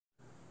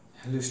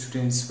Hello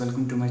students,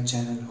 welcome to my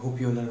channel. Hope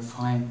you all are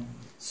fine.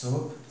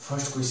 So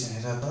first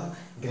question here, the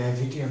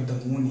gravity of the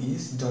moon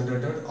is ... of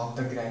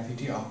the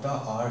gravity of the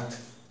earth.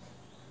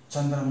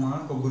 चन्द्रमा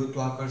को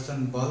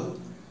गुरुत्वाकर्षण बल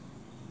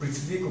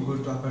पृथ्वी को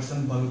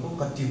गुरुत्वाकर्षण बल को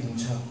कति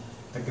हुन्छ?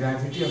 The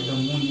gravity of the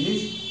moon is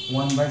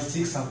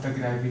 1/6 of the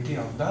gravity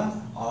of the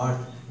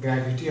earth.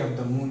 Gravity of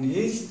the moon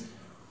is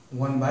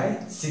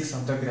 1/6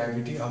 of the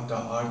gravity of the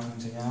earth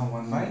हुन्छ. यहाँ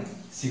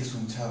 1/6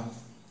 हुन्छ.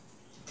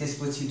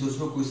 त्यसपछि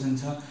दोस्रो क्वेशन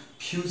छ,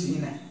 fuse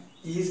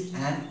is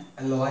an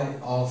alloy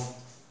of.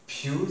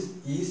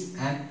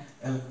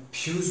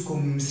 Fuse को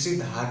मिश्रित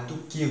धातु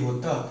के हो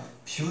त?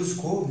 फ्यूज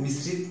को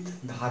मिश्रित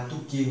धातु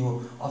के हो?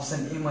 ऑप्शन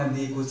ए मा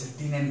दिएको छ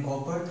tin and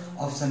copper,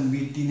 option be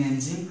tin and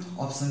zinc,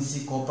 option C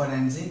copper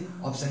and zinc,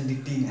 option D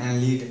tin and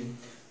lead.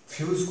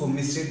 Fuse को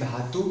मिश्रित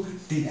धातु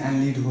टिन एन्ड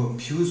लीड हो.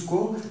 फ्यूज को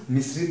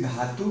मिश्रित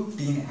धातु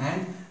टिन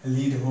एन्ड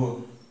लीड हो.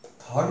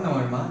 Third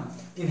नंबरमा,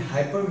 in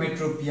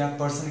hypermetropia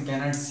person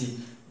cannot C.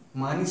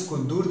 मानिसको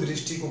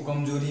दूरदृष्टिको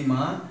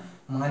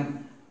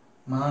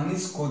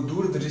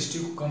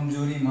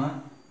कमजोरीमा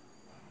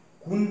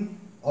कुन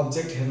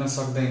अब्जेक्ट हेर्न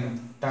सक्दैन?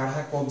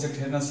 टाढाको अब्जेक्ट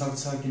हेर्न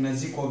सक्छ कि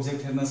नजिकको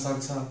अब्जेक्ट हेर्न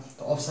सक्छ? त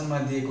अप्सनमा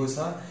दिएको छ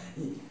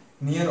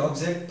near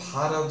object,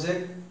 far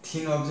object,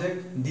 thin object,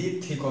 D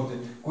thick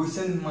object.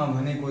 क्वेशनमा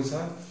भनेको छ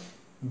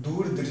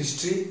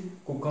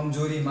दूरदृष्टिको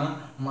कमजोरीमा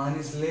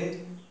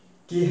मानिसले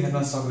के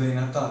हेर्न सक्दैन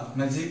त?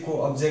 नजिकको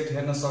अब्जेक्ट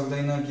हेर्न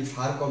सक्दैन कि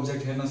फारको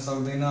अब्जेक्ट हेर्न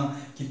सक्दैन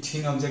कि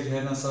थिन अब्जेक्ट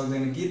हेर्न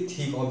सक्दैन कि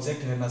थिक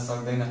अब्जेक्ट हेर्न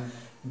सक्दैन?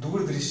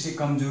 दूरदृष्टि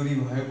कमजोरी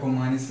भएको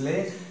मानिसले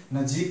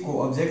नजिकको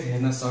अब्जेक्ट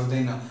हेर्न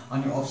सक्दैन.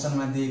 अनि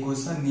अप्सनमा दिएको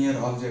छ near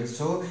object.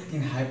 So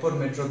in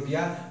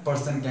hypermetropia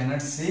person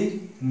cannot C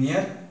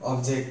near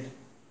object.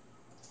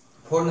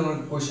 Fourth number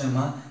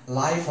क्वेशनमा,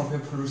 life of A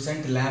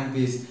fluorescent lamp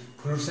is.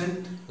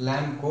 Fluorescent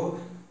lamp को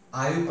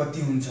आयु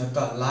कति हुन्छ त?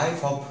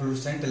 Life of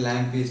fluorescent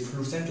lamp is.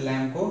 Fluorescent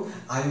lamp को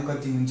आयु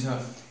कति हुन्छ?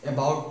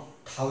 About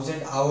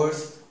 1000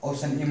 hours.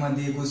 ऑप्शन ए मा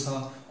दिएको छ.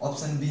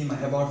 ऑप्शन बी मा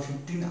about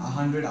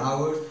 1500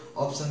 hours,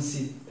 option see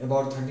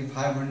about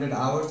 3500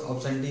 hours,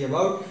 option D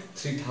about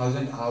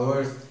 3000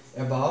 hours.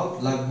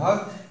 About लगभग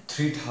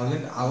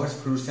 3000 आवर्स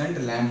फ्लुरोसेंट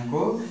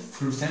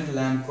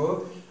लैम्प को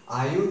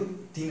आयु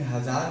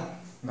 3000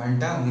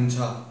 घण्टा हुन्छ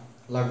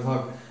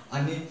लगभग.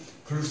 अनि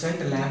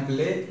फ्लुरोसेंट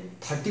लैम्पले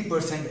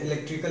 30%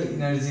 इलेक्ट्रिकल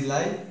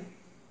इनर्जीलाई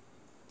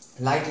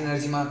लाइट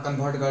इनर्जीमा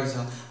कन्भर्ट गर्छ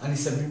अनि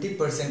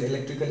 70%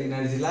 इलेक्ट्रिकल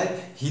इनर्जीलाई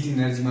हिट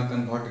इनर्जीमा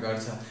कन्भर्ट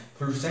गर्छ.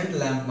 Fluorescent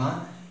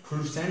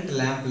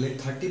लैम्पले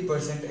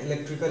 30%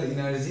 electrical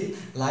energy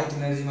light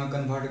इनर्जीमा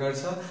convert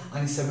गर्छ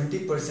अनि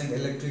 70%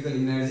 इलेक्ट्रिकल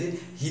इनर्जी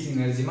हिट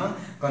इनर्जीमा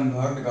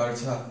कन्भर्ट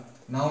गर्छ.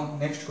 Now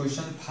next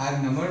question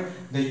 5 number,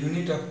 the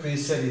unit of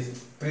pressure is.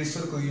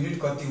 Pressure को यूनिट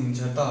कति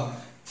हुन्छ त?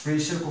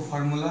 प्रेशर को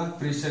formula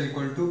pressure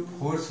equal two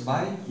force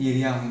by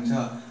area हुन्छ.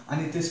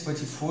 अनि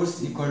त्यसपछि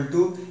force equal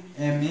two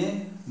MA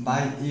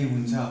bye ए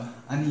हुन्छ.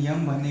 अनि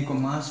एम भनेको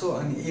मास हो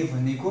अनि ए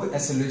भनेको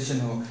एक्सेलरेसन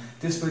हो.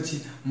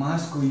 त्यसपछि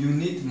मास को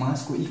यूनिट,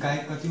 मास को इकाइ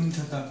कति हुन्छ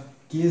त?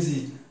 केजी.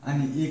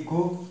 अनि ए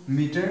को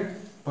मिटर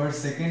पर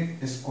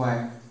सेकेन्ड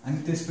स्क्वायर. अनि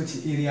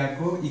त्यसपछि एरिया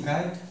को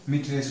इकाइ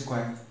मिटर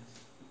स्क्वायर.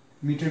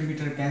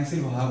 मिटर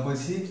क्यान्सल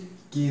भएपछि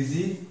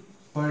केजी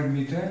पर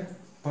metre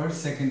per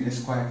second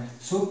square.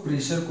 So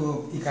pressure को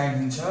इकाइ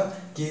हुन्छ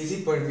KG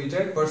per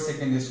metre per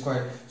second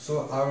square. So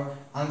our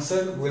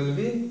answer will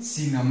B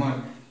C number.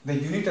 The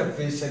unit of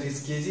pressure is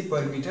KG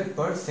per metre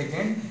per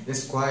second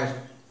square.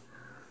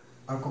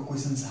 अर्को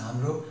question छ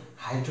हाम्रो,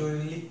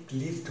 hydraulic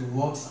lift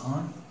works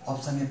on.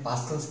 Option A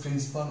Pascal's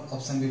principal,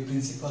 option be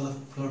principal of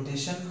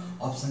flotation,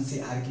 option C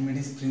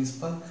Archimedes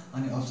principal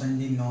अनि option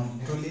D non.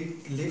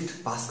 Hydraulic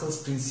lift Pascal's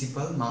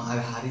principal मा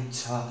आधारित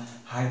छ.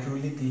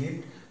 Hydraulic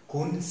lift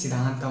कुन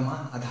सिद्धान्तमा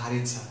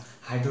आधारित छ?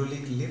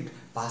 हाइड्रोलिक लिफ्ट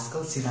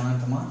पास्कल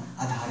सिद्धान्तमा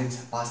आधारित छ.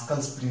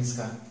 Pascal's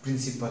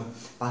principal.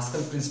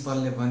 पास्कल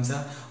प्रिन्सिपलले भन्छ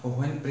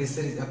when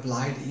pressure is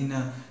applied in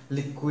a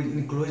liquid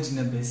enclosed in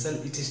a vessel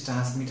it is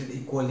transmitted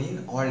equally in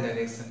all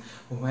direction.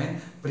 When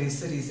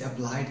pressure is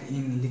applied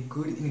in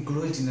liquid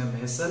enclosed in a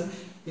vessel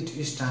it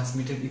is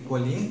transmitted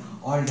equally in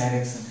all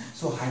direction.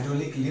 So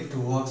hydraulic lift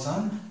works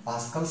on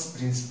Pascal's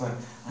principle.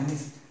 And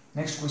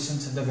next question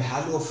is the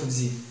value of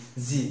G.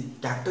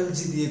 Capital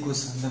G दिएको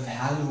छ. The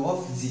value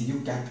of G,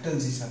 यो capital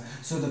G छ.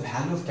 So the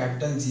value of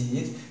capital G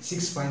is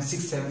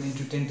 6.67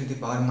 into 10 to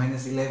the power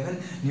minus 11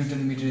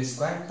 Newton meter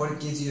square per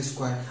kg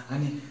square.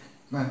 अनि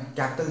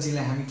capital G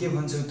लाई हामी के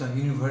भन्छौं त?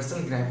 Universal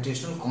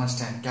gravitational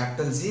constant.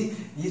 Capital G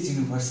is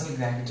universal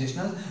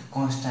gravitational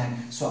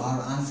constant. So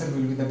our answer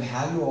will be the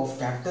value of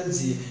capital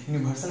G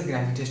universal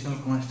gravitational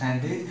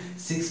constant is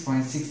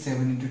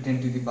 6.67 into 10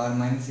 to the power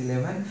minus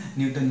 11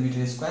 Newton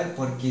metre square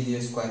per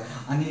KG square.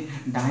 अनि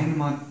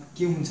डाइनमा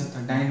के हुन्छ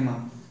त? डाइनमा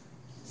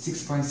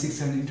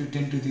 6.67 into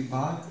 10 to the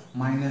power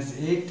minus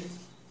 8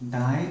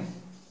 डाइन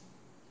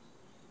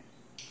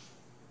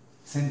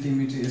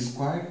centimetre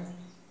square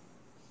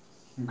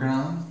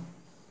gram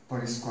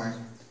per square.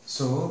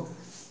 So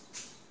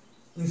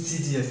in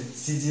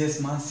CGS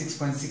मा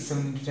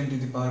 6.67 into 10 to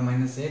the power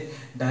minus 8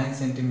 9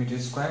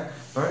 cm²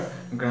 per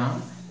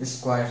gram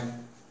square.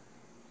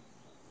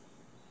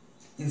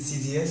 in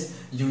CGS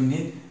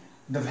unit.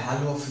 The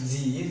value of G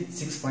is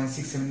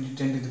 6.670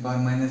 10 to the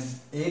power minus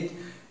 8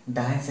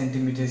 9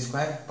 centimeter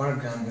square per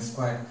gram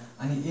square.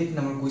 And 8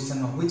 number question,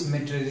 which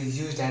material is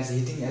used as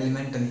heating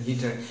element and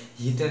heater?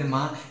 Heater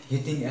ma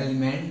heating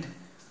element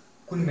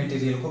कुन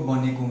material को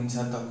बनेको हुन्छ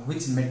त?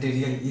 Which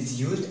material is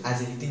used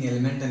as a heating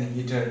element and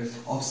heater?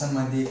 Option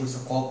मा दिएको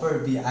छ copper,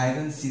 B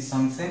iron, C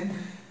tungsten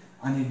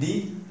अनि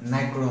D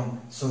nichrome.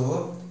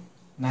 So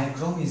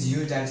nichrome is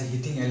used as a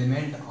heating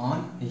element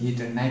on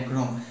heater.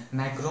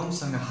 Nichrome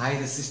सँग high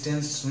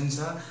resistance हुन्छ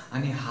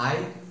अनि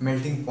high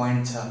melting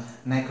point छ.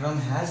 Nichrome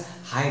has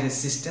high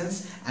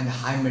resistance and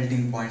high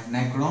melting point.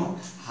 Nichrome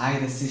high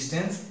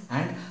resistance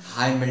and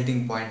high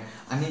melting point.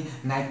 अनि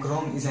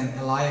nichrome is an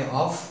alloy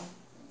of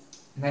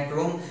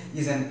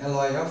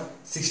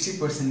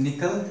 60%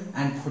 nickel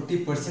and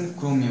 40%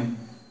 chromium.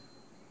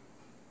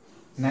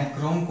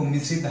 Nichrome को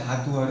मिश्रित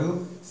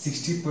धातुहरू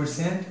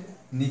 60%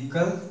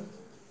 nickel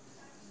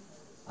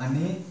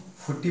अनि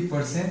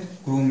 40%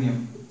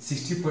 chromium.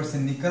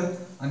 60% nickel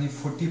and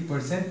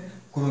 40%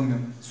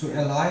 chromium. So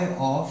alloy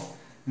of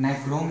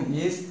nichrome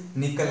is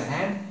nickel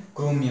and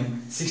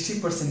chromium.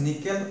 60%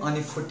 nickel and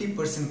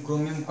 40%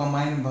 chromium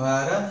combined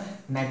भएर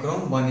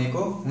nichrome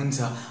बनेको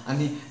हुन्छ.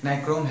 अनि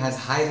nichrome has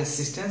high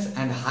resistance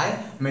and high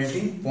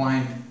melting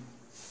point.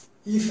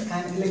 If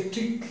an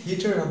electric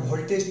heater of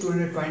voltage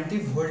 220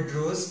 volt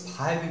draws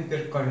 5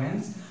 ampere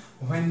currents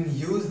when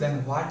used,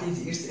 then what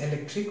is its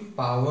electric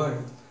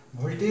power?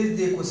 Voltage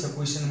दिएको छ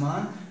question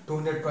मा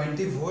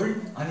 220 volt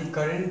अनि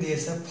current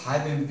दिएछ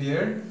 5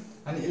 ampere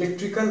अनि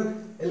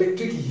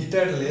electric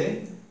heater ले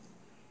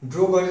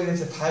draw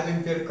गरिरहेछ 5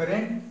 ampere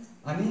current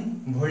अनि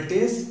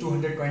voltage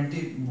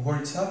 220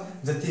 volt छ.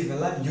 जति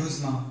बेला युज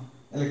मा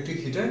इलेक्ट्रिक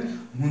हिटर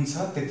हुन्छ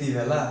त्यति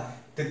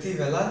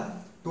बेला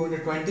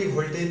 220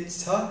 voltage छ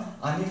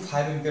अनि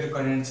 5 ampere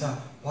current छ.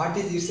 What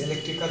is its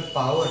electrical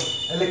power?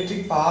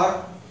 Electric power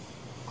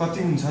कति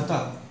हुन्छ त?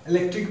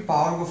 Electric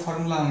power को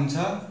फर्मुला हुन्छ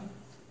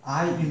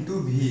I into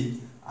V.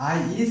 I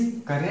is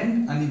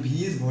current and V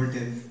is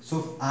voltage.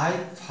 So I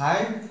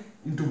 5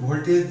 into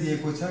voltage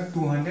दिएको छ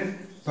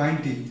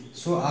 220.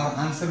 So our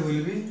answer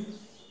will be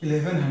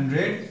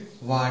 1100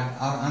 watt.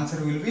 Our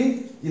answer will be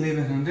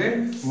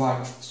 1100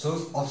 watt.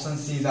 So option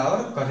C is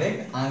our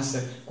correct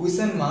answer.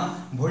 Question मा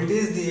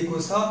voltage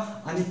दिएको छ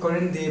अनि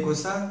current दिएको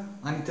छ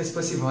अनि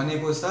त्यसपछि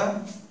भनेको छ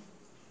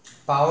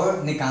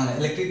power निकाल्न,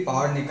 electric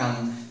power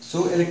निकाल्न.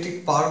 So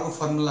electric power को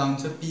फर्मुला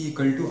हुन्छ P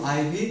equal to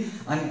IV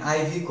and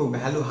IV को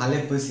भ्यालु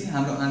हालेपछि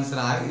हाम्रो आन्सर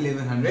आयो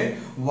 1100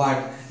 watt.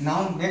 Now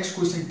next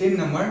question 10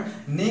 number,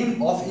 name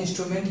of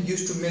instrument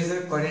used to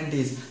measure current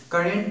is.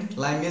 Current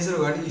लाई मेजर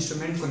गर्ने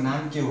इन्स्ट्रुमेन्ट को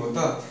नाम के हो त?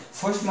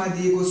 फर्स्ट मा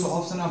दिएको छ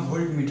अप्सन अफ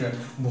भोल्टमिटर.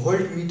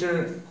 भोल्टमिटर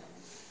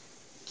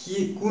के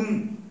कुन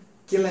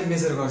केलाई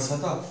मेजर गर्छ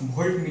त?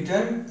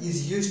 भोल्टमिटर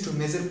is used to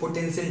major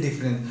potential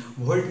difference.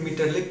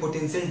 भोल्टमिटरले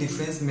potential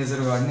difference major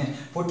गर्ने,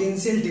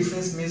 पोटेन्शियल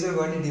डिफरेन्स मेजर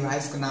गर्ने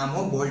डिभाइसको नाम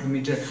हो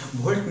भोल्टमिटर.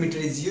 भोल्टमिटर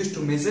is used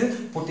to major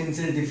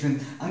potential difference.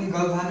 अनि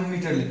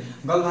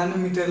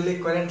गल्भानोमिटरले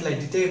करेन्टलाई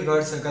डिटेक्ट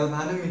गर्छ.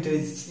 गल्भानोमिटर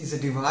is a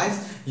device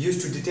used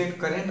to detect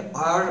current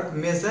or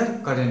major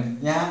current.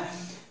 यहाँ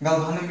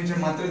गल्भानोमिटर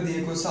मात्र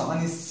दिएको छ.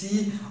 अनि सी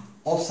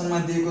ऑप्शन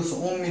में दिएको छ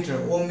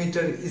ohmmeter.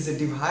 Ohmmeter is a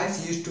device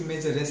used two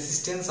major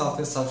resistance of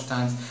a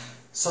substance.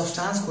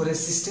 Substance को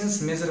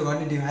रेसिस्टेंस मेजर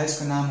गर्ने डिवाइस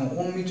को नाम हो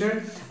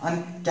ओममीटर. अनि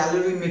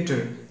क्यालोरीमीटर.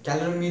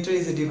 क्यालोरीमीटर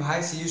is a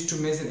device used two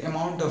major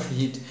amount of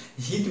heat.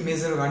 Heat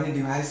major गर्ने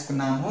डिवाइस को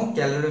नाम हो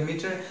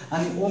क्यालोरीमीटर.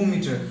 अनि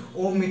ohmmeter.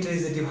 Ohmmeter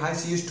is a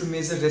device used two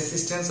major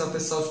resistance of a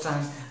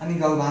substance. अनि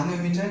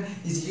गल्भानोमीटर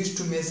is used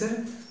two major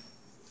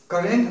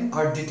current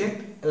or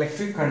detect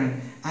electric current,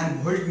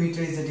 and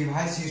voltmeter is a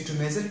device used to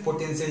measure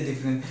potential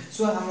difference.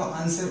 So our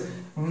answer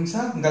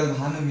huncha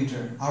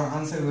galvanometer. Our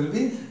answer will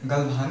be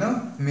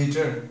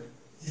galvanometer.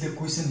 The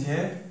question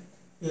here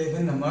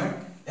 11 number,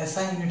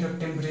 SI unit of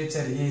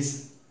temperature is.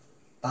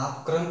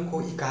 तापक्रम को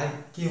इकाई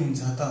के हुन्छ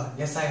त?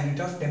 SI unit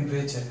of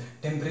temperature.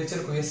 Temperature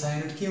को SI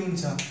unit के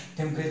हुन्छ?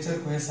 Temperature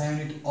को SI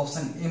unit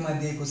ऑप्शन ए मा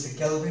दिएको छ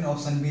kelvin,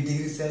 option be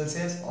degree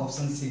Celsius,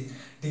 option C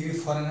degree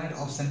Fahrenheit,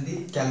 option D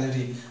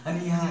calorie. अनि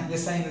यहाँ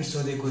SI unit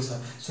सोधेको छ.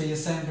 So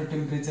SI unit of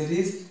temperature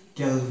is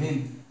kelvin.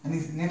 अनि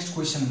नेक्स्ट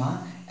क्वेशन मा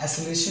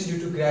acceleration due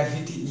two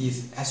gravity is.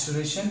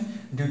 Acceleration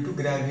due two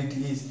gravity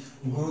is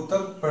गुरुत्व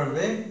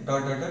प्रवेग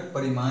dot dot dot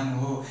परिमाण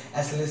हो.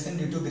 Acceleration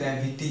due two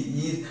gravity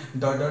is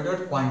dot dot dot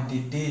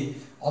quantity.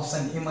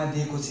 Option A मा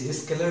दिएको छ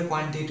scalar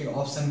quantity,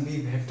 option be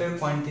vector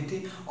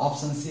quantity,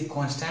 option C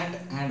constant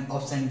and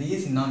option D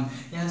is non.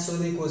 यहाँ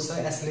सोधेको छ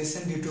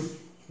acceleration due two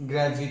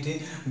gravity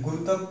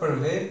गुरुत्व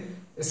प्रवेग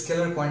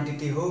scalar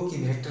quantity हो कि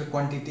vector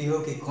quantity हो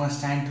कि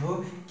कांस्टेंट हो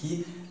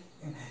कि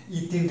यी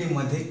तीनटै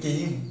मध्ये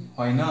केही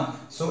होइन.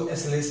 So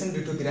acceleration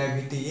due two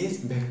gravity is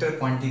vector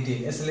quantity.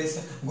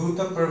 Acceleration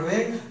गुरुत्व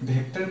प्रवेग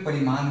भेक्टर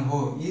परिमाण हो,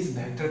 is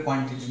vector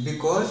quantity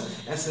because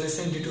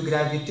acceleration due two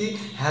gravity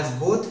has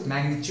both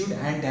magnitude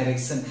and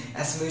direction.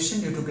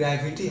 Acceleration due two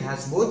gravity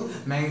has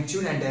both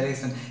magnitude and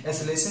direction.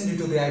 Acceleration due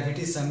two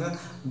gravity सँग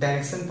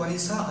direction पनि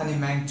छ अनि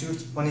magnitude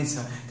पनि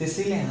छ,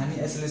 त्यसैले हामी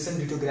एक्सेलरेशन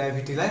ड्यू टू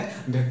ग्रेभिटी लाई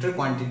vector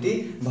quantity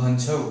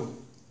भन्छौं.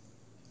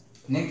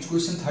 Next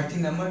question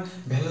 13 number.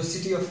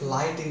 Velocity of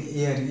light in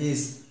air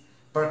is.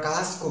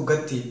 प्रकाश को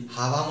गति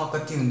हावामा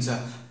कति हुन्छ?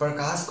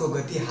 प्रकाश को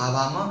गति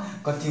हावामा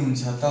कति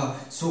हुन्छ त?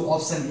 सो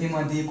ऑप्शन ए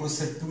मा दिएको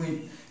छ 2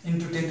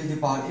 into 10 to the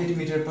power 8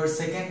 meter per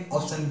second,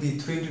 option B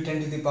 3 into 10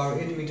 to the power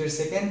 8 meter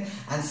second,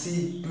 and C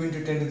 2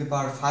 into 10 to the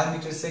power 5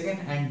 meter second,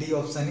 and D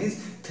option is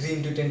 3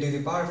 into 10 to the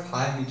power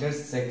 5 meter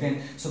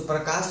second. So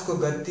प्रकाश को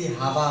गति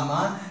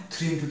हावामा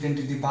 3 into 10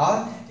 to the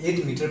power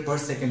 8 meter per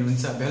second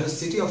हुन्छ.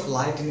 Velocity of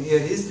light in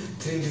air is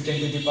 3 into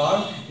 10 to the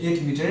power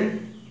 8 meter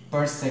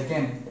per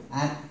second.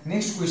 And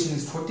next question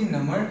is 14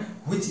 number.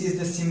 Which is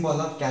the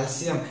symbol of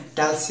calcium?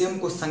 Calcium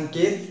को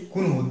संकेत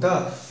कुन हो त?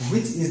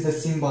 Which is the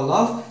symbol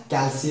of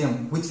calcium?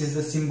 Which is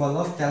the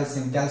symbol of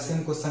calcium?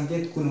 Calcium को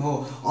संकेत कुन हो?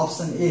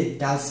 Option A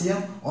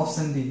calcium,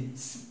 option B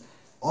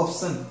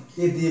option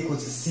A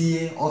दिएको छ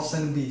Ca,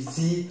 option B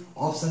C,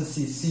 option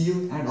C Cu,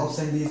 and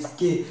option D is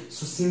K.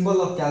 So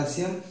symbol of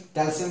calcium,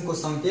 calcium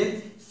को संकेत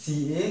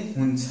Ca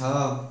हुन्छ.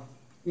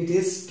 It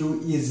is too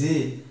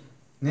easy.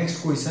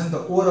 Next question. The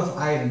ore of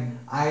iron.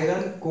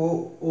 Iron को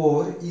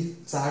ओर यी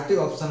चारटै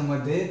option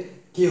मध्ये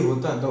के हो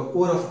त? The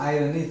ore of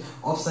iron is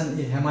option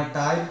A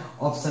haematite,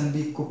 option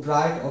be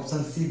कुप्राइट,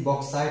 option C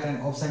bauxite,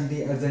 and option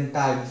D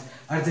argentite.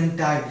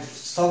 Argentite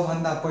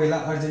सबभन्दा पहिला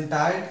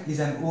argentite is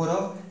an ore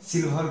of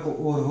silver को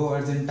ओर हो.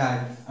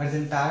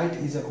 Argentite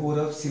is a or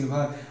of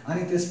silver.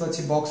 अनि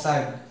त्यसपछि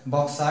bauxite.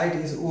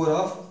 Bauxite is or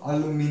of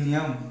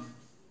aluminium.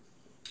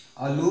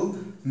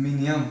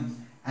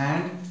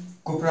 And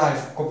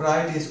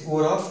Cuprite is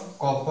ore of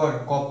copper.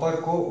 Copper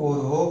को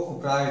ore हो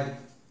cuprite.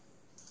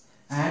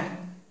 And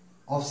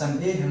option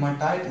A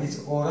hematite is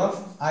ore of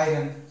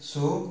iron.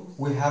 So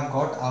we have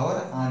got our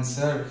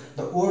answer.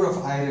 The ore of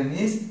iron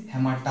is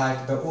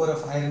hematite. The ore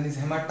of iron is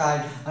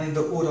hematite, and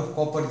the ore of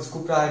copper is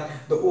cuprite.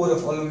 The ore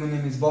of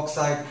aluminum is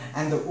bauxite,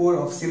 and the ore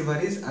of silver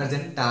is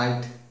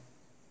argentite.